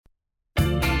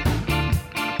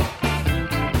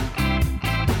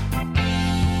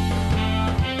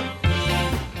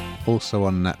also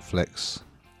on Netflix,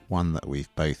 one that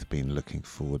we've both been looking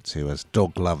forward to as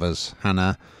dog lovers.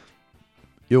 Hannah,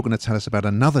 you're going to tell us about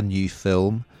another new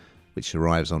film which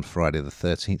arrives on Friday the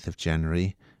 13th of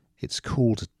January. It's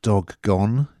called Dog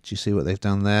Gone. Do you see what they've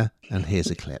done there? And here's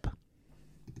a clip.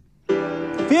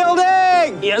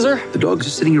 Fielding! Yes, sir? The dog's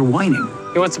just sitting here whining.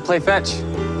 He wants to play fetch.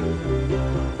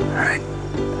 All right.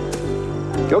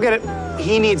 Go get it.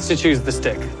 He needs to choose the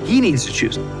stick. He needs to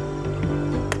choose.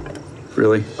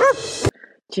 Really?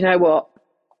 Do you know what?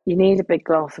 You need a big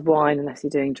glass of wine unless you're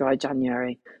doing dry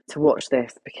January to watch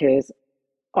this, because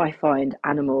I find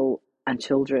animal and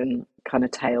children kind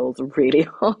of tales really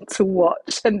hard to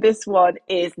watch, and this one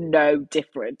is no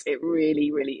different. It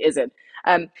really, really isn't.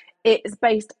 It's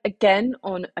based again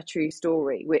on a true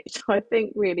story, which I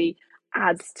think really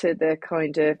adds to the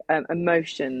kind of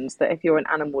emotions that if you're an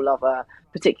animal lover,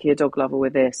 particularly a dog lover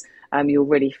with this, you'll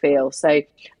really feel. So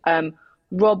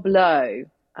Rob Lowe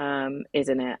is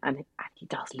in it, and he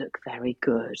does look very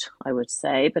good, I would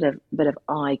say. Bit of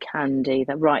eye candy,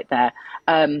 they're right there.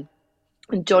 And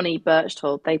Johnny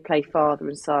Birchtold, they play father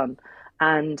and son,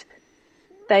 and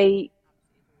they've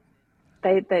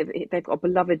got a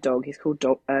beloved dog. He's called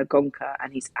Gonka,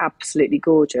 and he's absolutely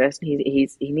gorgeous. He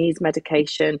needs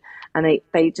medication, and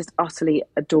they just utterly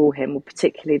adore him. Well,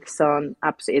 particularly the son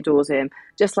absolutely adores him.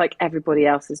 Just like everybody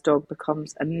else's dog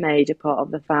becomes a major part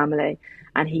of the family,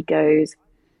 and he goes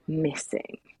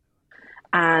missing.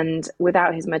 And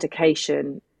without his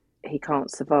medication, he can't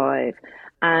survive.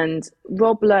 And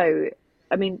Rob Lowe,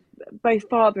 I mean, both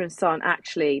father and son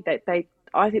actually,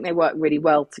 I think they work really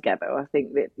well together. I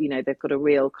think that, you know, they've got a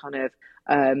real kind of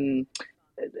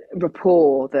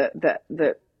rapport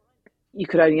that you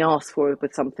could only ask for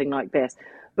with something like this.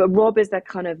 But Rob is that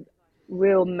kind of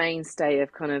real mainstay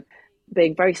of kind of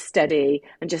being very steady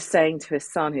and just saying to his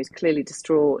son, who's clearly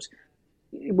distraught,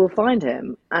 we'll find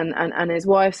him. And his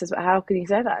wife says, but how can you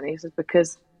say that? And he says,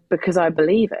 because I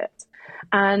believe it.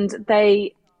 And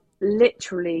they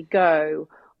literally go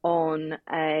on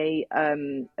a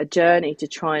journey to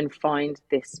try and find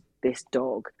this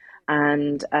dog,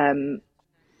 and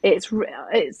it's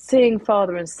seeing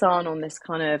father and son on this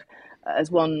kind of as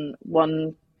one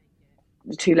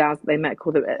two lads that they met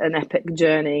called an epic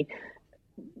journey.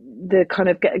 The kind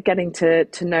of getting to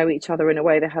know each other in a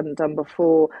way they hadn't done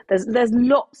before. There's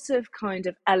lots of kind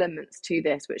of elements to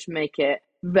this which make it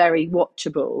very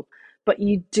watchable. But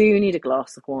you do need a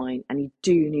glass of wine and you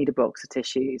do need a box of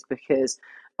tissues, because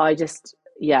you're just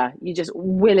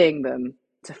willing them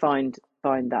to find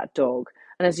that dog.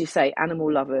 And as you say,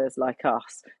 animal lovers like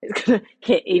us, it's going to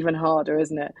hit even harder,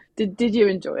 isn't it? Did you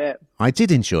enjoy it? I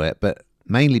did enjoy it, but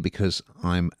mainly because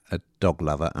I'm a dog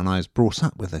lover and I was brought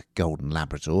up with a golden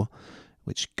Labrador,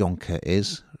 which Gonka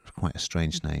is. Quite a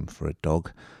strange name for a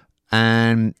dog.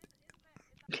 And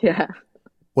yeah.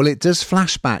 Well, it does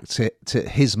flash back to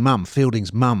his mum.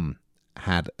 Fielding's mum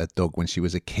had a dog when she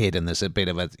was a kid, and there's a bit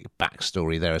of a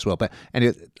backstory there as well. But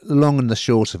anyway, long and the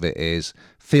short of it is,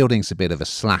 Fielding's a bit of a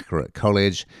slacker at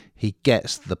college. He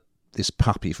gets this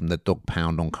puppy from the dog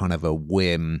pound on kind of a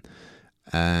whim,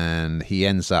 and he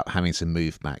ends up having to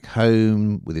move back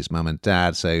home with his mum and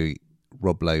dad. So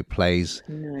Rob Lowe plays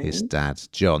his dad,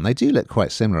 John. They do look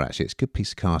quite similar, actually. It's a good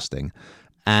piece of casting.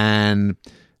 And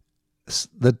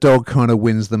the dog kind of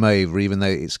wins them over, even though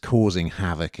it's causing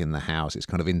havoc in the house. It's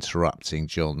kind of interrupting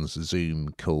John's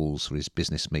Zoom calls for his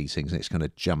business meetings, and it's kind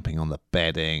of jumping on the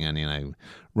bedding and, you know,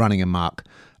 running amok.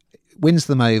 Wins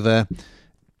them over,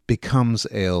 becomes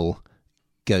ill,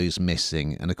 goes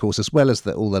missing. And of course, as well as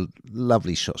all the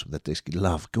lovely shots with the disc,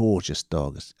 gorgeous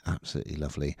dog, it's absolutely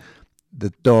lovely.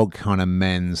 The dog kind of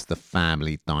mends the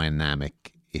family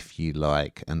dynamic, if you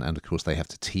like, and of course they have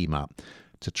to team up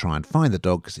to try and find the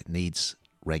dog because it needs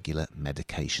regular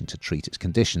medication to treat its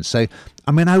condition. So,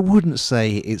 I mean, I wouldn't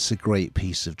say it's a great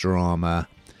piece of drama,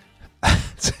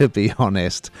 to be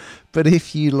honest, but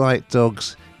if you like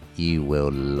dogs, you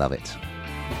will love it.